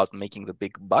concerned about making the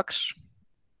big bucks,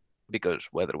 because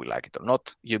whether we like it or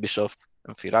not, Ubisoft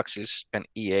and Firaxis and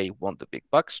EA want the big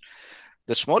bucks.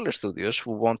 The smaller studios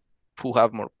who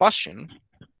have more passion,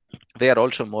 they are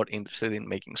also more interested in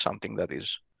making something that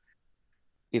is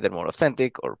either more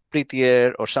authentic or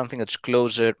prettier, or something that's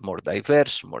closer, more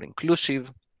diverse, more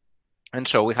inclusive. And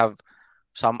so we have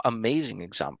some amazing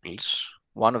examples.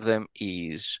 One of them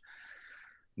is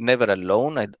Never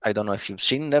Alone. I don't know if you've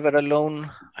seen Never Alone.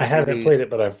 I haven't played it,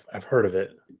 but I've heard of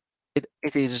it.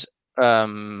 It is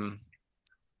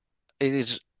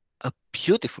a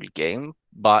beautiful game,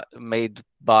 made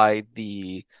by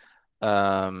the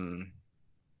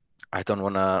I don't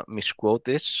want to misquote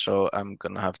this, so I'm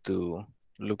gonna have to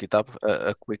look it up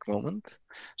a quick moment.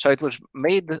 So it was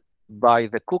made by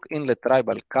the Cook Inlet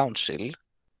Tribal Council,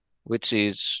 which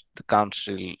is the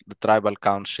tribal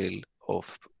council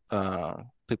of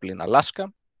people in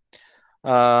Alaska,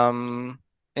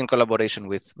 in collaboration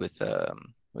with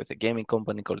a gaming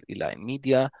company called Eli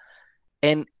Media,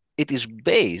 and it is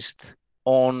based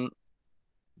on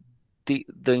the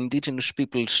indigenous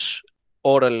people's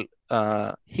oral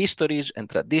histories and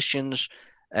traditions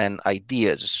and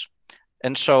ideas.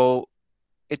 And so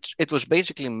it was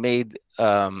basically made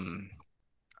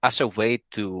as a way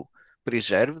to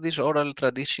preserve these oral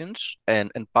traditions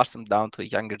and pass them down to a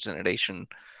younger generation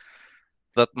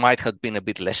that might have been a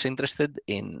bit less interested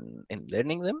in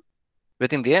learning them.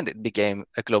 But in the end, it became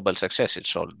a global success. It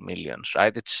sold millions,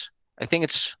 right? I think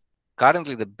it's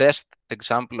currently the best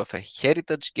example of a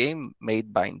heritage game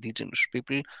made by indigenous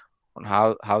people on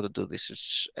how to do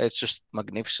this. It's just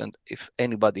magnificent. If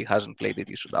anybody hasn't played it,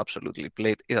 you should absolutely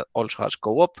play it. It also has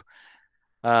co-op.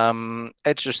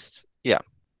 It's just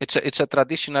it's a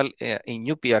traditional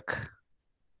Inupiaq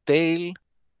tale,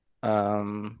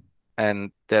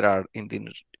 and there are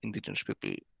indigenous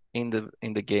people in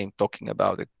the game talking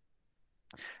about it.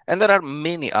 And there are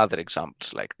many other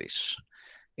examples like this.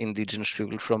 Indigenous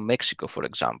people from Mexico, for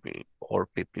example, or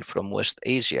people from West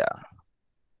Asia.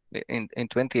 In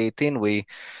 2018, we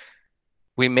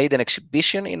made an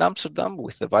exhibition in Amsterdam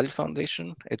with the Value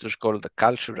Foundation. It was called the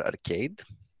Culture Arcade.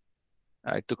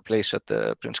 It took place at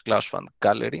the Prince Claus van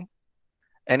Gallery.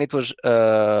 And it was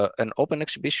an open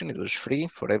exhibition. It was free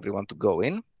for everyone to go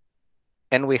in.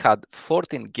 And we had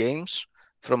 14 games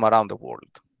from around the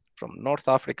world, from North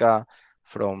Africa,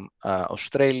 from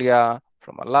Australia,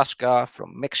 from Alaska,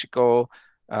 from Mexico,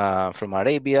 from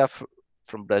Arabia,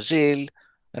 from Brazil,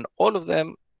 and all of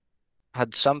them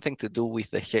had something to do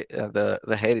with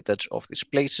the heritage of these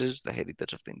places, the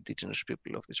heritage of the indigenous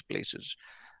people of these places.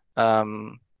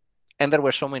 And there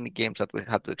were so many games that we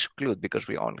had to exclude because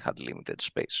we only had limited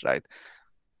space, right?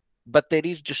 But there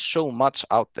is just so much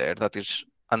out there that is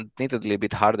admittedly a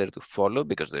bit harder to follow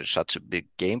because there's such a big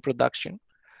game production.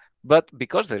 But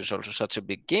because there is also such a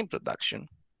big game production,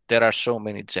 there are so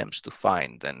many gems to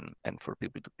find and for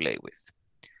people to play with.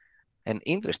 And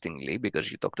interestingly,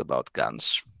 because you talked about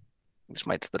guns, this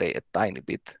might stray a tiny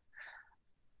bit,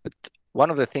 but one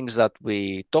of the things that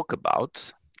we talk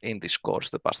about in this course,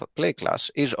 the Past at Play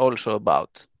class, is also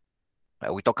about,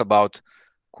 we talk about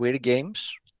queer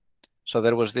games. So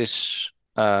there was this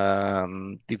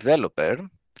developer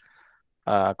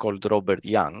called Robert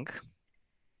Young,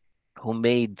 who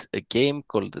made a game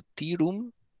called the Tea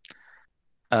Room.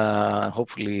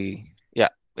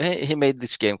 He made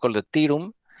this game called the Tea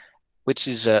Room, which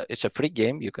is it's a free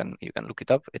game. You can look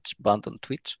it up. It's banned on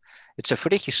Twitch. It's a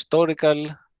free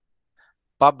historical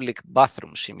public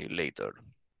bathroom simulator,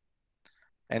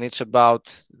 and it's about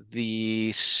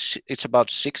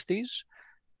 60s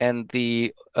and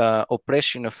the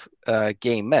oppression of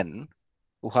gay men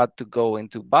who had to go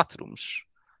into bathrooms,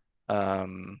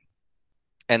 and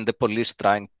the police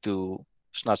trying to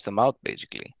snatch them out,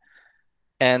 basically.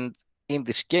 And in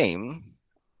this game,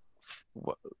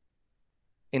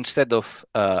 instead of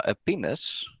a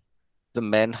penis, the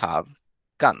men have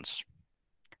guns.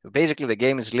 Basically, the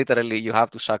game is literally you have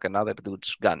to suck another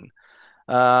dude's gun.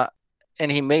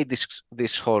 And he made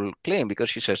this whole claim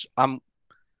because he says,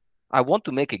 I want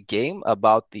to make a game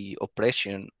about the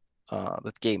oppression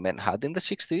that gay men had in the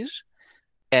 60s,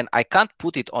 and I can't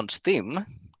put it on Steam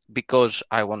because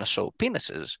I want to show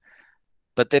penises.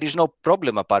 But there is no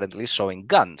problem, apparently, showing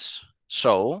guns.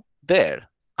 So there,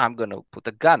 I'm going to put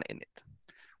a gun in it,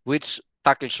 which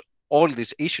tackles all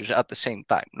these issues at the same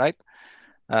time, right?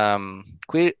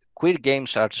 Queer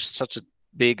games are such a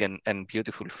big and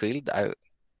beautiful field.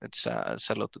 It's a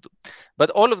lot to do. But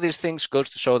all of these things goes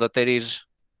to show that there is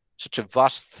such a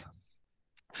vast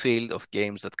field of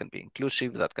games that can be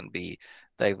inclusive, that can be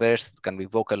diverse, that can be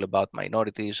vocal about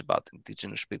minorities, about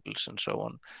indigenous peoples, and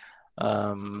so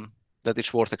on. That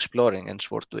it's worth exploring and it's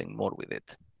worth doing more with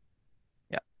it.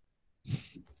 Yeah.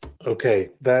 Okay,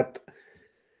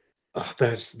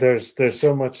 there's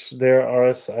so much there,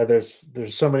 Aris.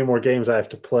 There's so many more games I have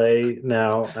to play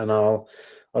now, and I'll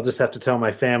just have to tell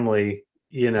my family,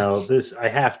 this I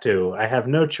have to. I have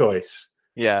no choice.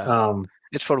 Yeah.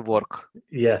 It's for work.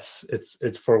 Yes,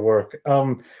 it's for work.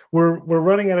 We're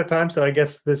running out of time, so I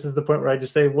guess this is the point where I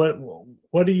just say,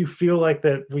 what do you feel like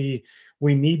that we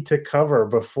need to cover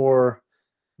before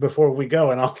we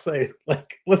go? And I'll say,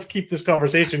 let's keep this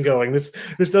conversation going. This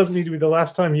doesn't need to be the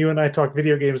last time you and I talk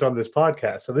video games on this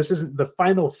podcast. So this isn't the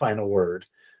final word,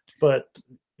 but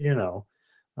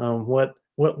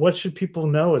what should people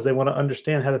know as they want to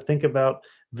understand how to think about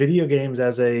video games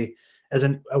as a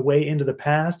way into the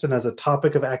past and as a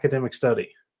topic of academic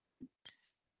study?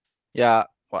 Yeah,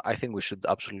 well, I think we should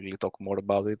absolutely talk more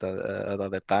about it at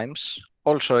other times.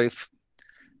 Also,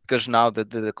 because now that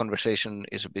the conversation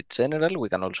is a bit general, we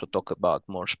can also talk about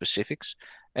more specifics.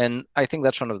 And I think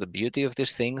that's one of the beauty of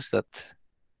these things, that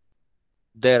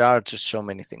there are just so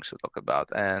many things to talk about.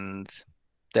 And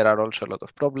there are also a lot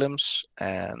of problems.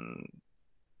 And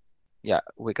yeah,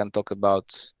 we can talk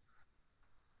about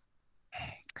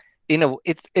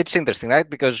it's interesting, right?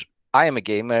 Because I am a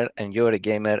gamer and you're a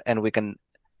gamer, and we can,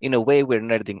 in a way, we're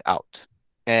nerding out.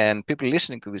 And people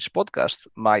listening to this podcast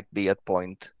might be at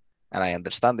point, and I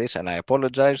understand this, and I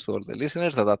apologize to all the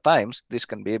listeners that at times this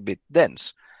can be a bit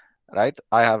dense, right?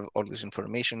 I have all this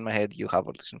information in my head, you have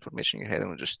all this information in your head,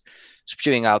 and we're just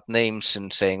spewing out names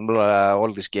and saying blah,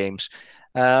 all these games.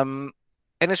 And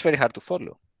it's very hard to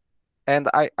follow. And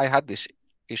I had this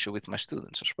issue with my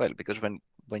students as well, because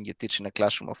when you teach in a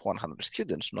classroom of 100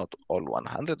 students, not all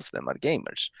 100 of them are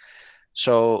gamers.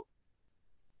 So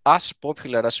as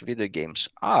popular as video games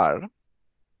are,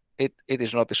 it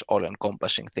is not this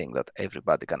all-encompassing thing that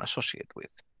everybody can associate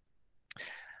with.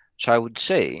 So I would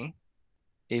say,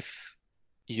 if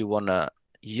you want to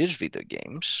use video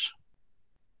games,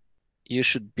 you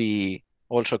should be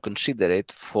also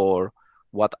considerate for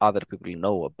what other people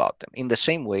know about them, in the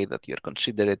same way that you're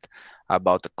considerate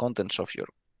about the contents of your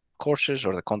courses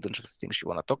or the contents of the things you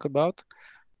want to talk about.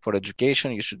 For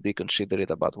education, you should be considerate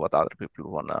about what other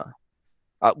people want to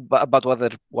about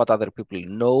what other people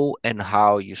know and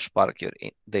how you spark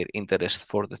their interest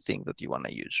for the thing that you want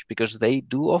to use, because they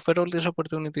do offer all these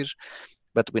opportunities,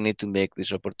 but we need to make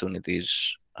these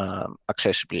opportunities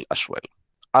accessible as well.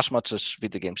 As much as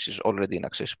video games is already an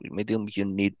accessible medium, you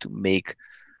need to make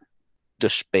the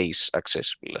space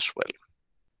accessible as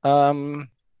well.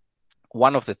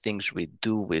 One of the things we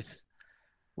do with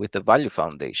the Value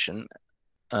Foundation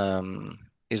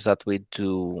is that we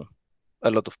do a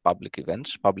lot of public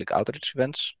events, public outreach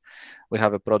events. We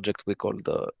have a project we call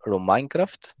the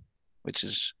Rominecraft, which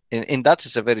is, in Dutch,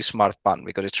 it's a very smart pun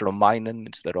because it's Romeinen,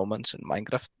 it's the Romans, and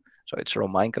Minecraft. So it's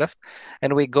Rominecraft.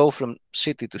 And we go from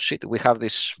city to city. We have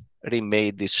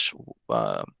remade this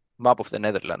map of the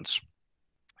Netherlands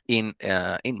in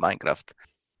Minecraft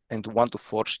into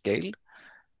 1:4 scale.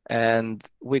 And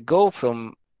we go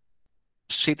from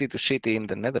city to city in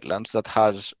the Netherlands that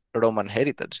has Roman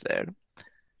heritage there.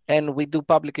 And we do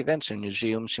public events in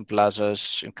museums, in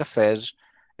plazas, in cafes,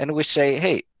 and we say,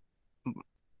 hey,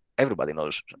 everybody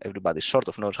sort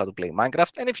of knows how to play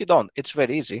Minecraft. And if you don't, it's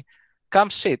very easy. Come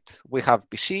sit. We have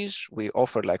PCs. We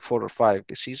offer like 4 or 5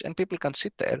 PCs, and people can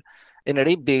sit there and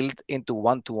rebuild into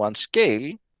 1:1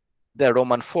 scale the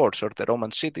Roman forts or the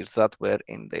Roman cities that were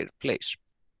in their place.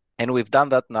 And we've done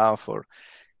that now for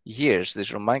years.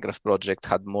 This Minecraft project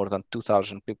had more than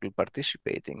 2,000 people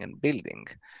participating and building.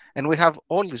 And we have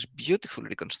all these beautiful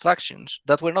reconstructions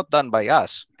that were not done by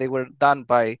us. They were done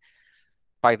by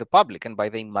the public and by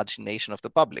the imagination of the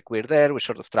public. We're there, we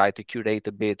sort of try to curate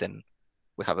a bit, and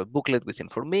we have a booklet with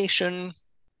information,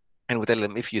 and we tell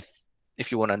them, if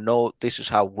you want to know, this is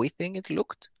how we think it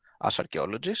looked as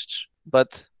archaeologists,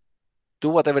 but do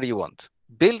whatever you want.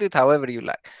 Build it however you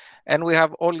like. And we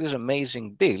have all these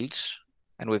amazing builds,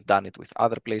 and we've done it with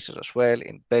other places as well.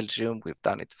 In Belgium, we've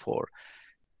done it for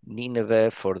Nineveh,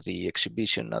 for the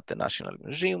exhibition at the National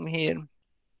Museum here.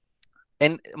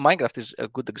 And Minecraft is a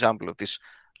good example of this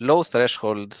low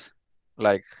threshold,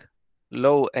 like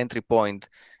low entry point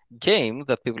game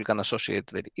that people can associate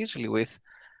very easily with.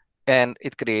 And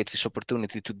it creates this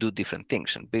opportunity to do different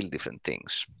things and build different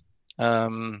things.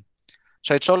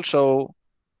 So it's also,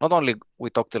 not only we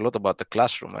talked a lot about the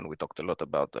classroom and we talked a lot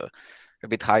about a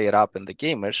bit higher up in the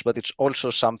gamers, but it's also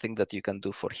something that you can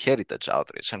do for heritage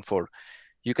outreach, and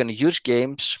you can use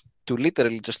games to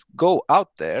literally just go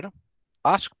out there,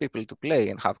 ask people to play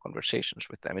and have conversations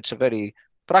with them. It's a very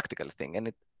practical thing,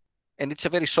 and it's a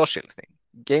very social thing.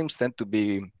 Games tend to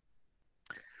be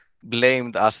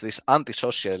blamed as this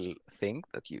antisocial thing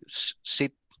that you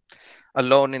sit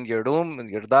alone in your room, in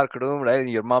your dark room, right, in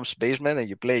your mom's basement, and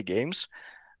you play games,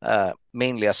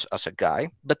 mainly as a guy.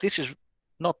 But this is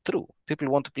not true. People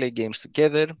want to play games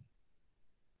together.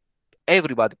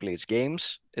 Everybody plays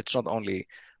games. It's not only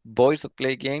boys that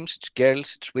play games, it's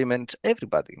girls, it's women, it's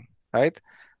everybody, right?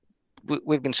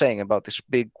 We've been saying about this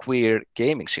big queer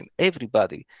gaming scene.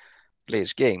 Everybody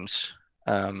plays games.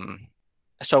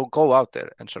 So go out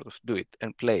there and sort of do it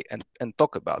and play and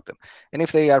talk about them. And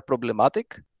if they are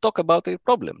problematic, talk about their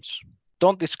problems.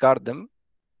 Don't discard them.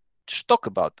 Just talk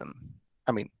about them.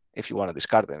 I mean, if you want to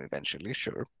discard them eventually,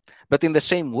 sure. But in the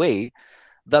same way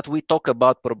that we talk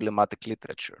about problematic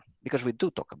literature, because we do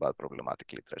talk about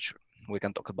problematic literature. We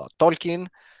can talk about Tolkien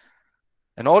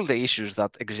and all the issues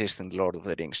that exist in Lord of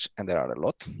the Rings, and there are a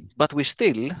lot, but we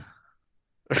still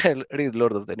read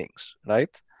Lord of the Rings,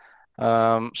 right?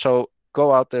 So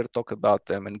go out there, talk about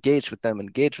them, engage with them,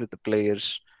 engage with the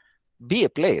players, be a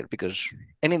player,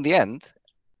 and in the end,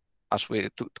 as we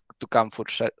to come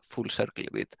full circle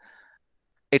a bit,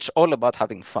 it's all about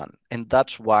having fun, and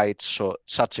that's why it's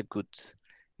such a good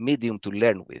medium to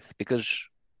learn with, because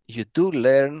you do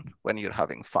learn when you're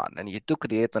having fun, and you do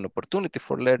create an opportunity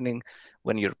for learning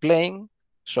when you're playing.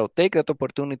 So take that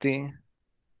opportunity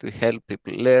to help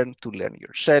people learn, to learn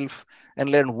yourself, and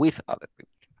learn with other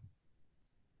people.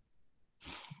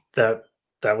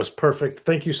 That was perfect.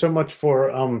 Thank you so much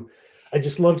for I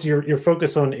just loved your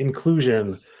focus on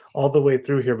inclusion all the way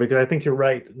through here, because I think you're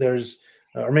right. There's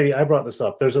or maybe I brought this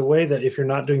up. There's a way that if you're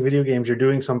not doing video games, you're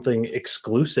doing something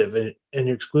exclusive, and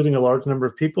you're excluding a large number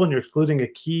of people, and you're excluding a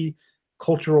key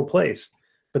cultural place.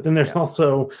 But then there's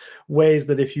also ways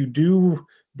that if you do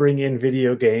bring in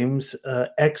video games,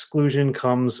 exclusion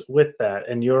comes with that,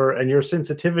 and your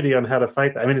sensitivity on how to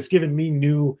fight that. I mean, it's given me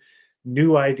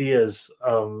new ideas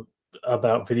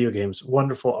about video games.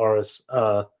 Wonderful, Aris.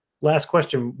 Last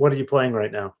question: what are you playing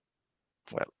right now?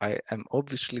 Well, I am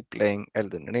obviously playing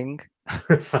Elden Ring.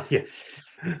 Yes,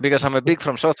 because I'm a big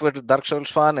From Software Dark Souls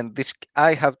fan, and this,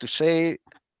 I have to say,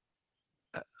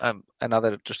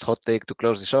 another just hot take to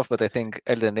close this off, but I think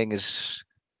Elden Ring is,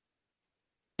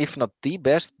 if not the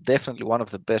best, definitely one of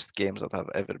the best games that have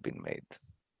ever been made.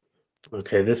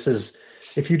 Okay, this is,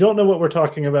 if you don't know what we're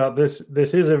talking about, this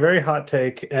is a very hot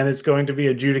take, and it's going to be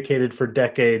adjudicated for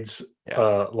decades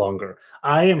longer.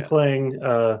 I am playing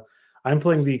I'm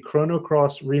playing the Chrono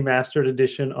Cross Remastered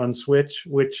Edition on Switch,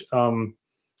 which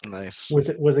nice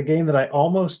was a game that I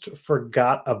almost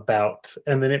forgot about,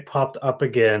 and then it popped up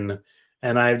again,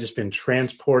 and I've just been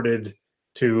transported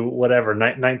to whatever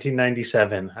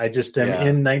 1997. I just am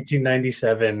in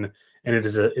 1997, and it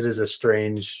is a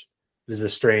strange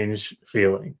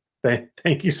feeling.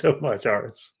 Thank you so much,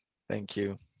 Aris. Thank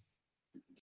you.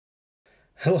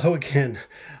 Hello again.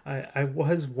 I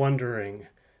was wondering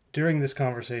during this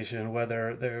conversation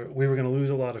whether we were going to lose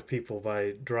a lot of people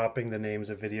by dropping the names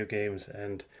of video games,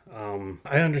 and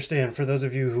I understand for those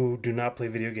of you who do not play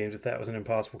video games if that was an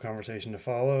impossible conversation to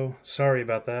follow. Sorry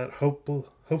about that.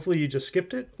 Hopefully you just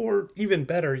skipped it, or even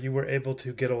better, you were able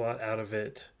to get a lot out of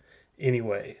it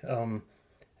anyway.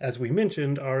 As we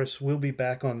mentioned, Aris will be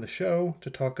back on the show to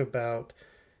talk about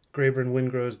Graeber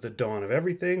Wingrove's The Dawn of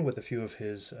Everything with a few of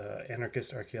his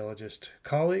anarchist archaeologist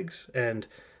colleagues, and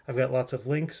I've got lots of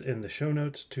links in the show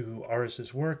notes to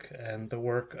Aris's work and the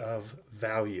work of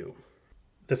Value,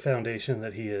 the foundation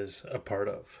that he is a part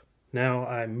of. Now,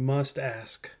 I must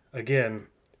ask, again,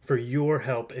 for your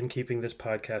help in keeping this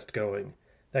podcast going.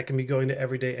 That can be going to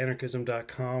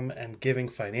everydayanarchism.com and giving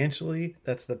financially.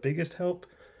 That's the biggest help.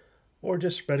 Or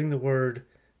just spreading the word,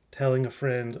 telling a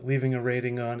friend, leaving a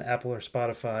rating on Apple or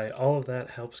Spotify. All of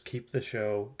that helps keep the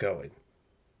show going.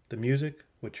 The music,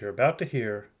 which you're about to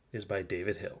hear, is by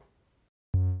David Hill.